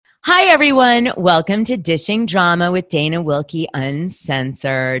Hi, everyone. Welcome to Dishing Drama with Dana Wilkie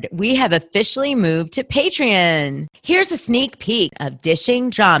Uncensored. We have officially moved to Patreon. Here's a sneak peek of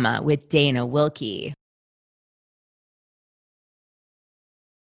Dishing Drama with Dana Wilkie.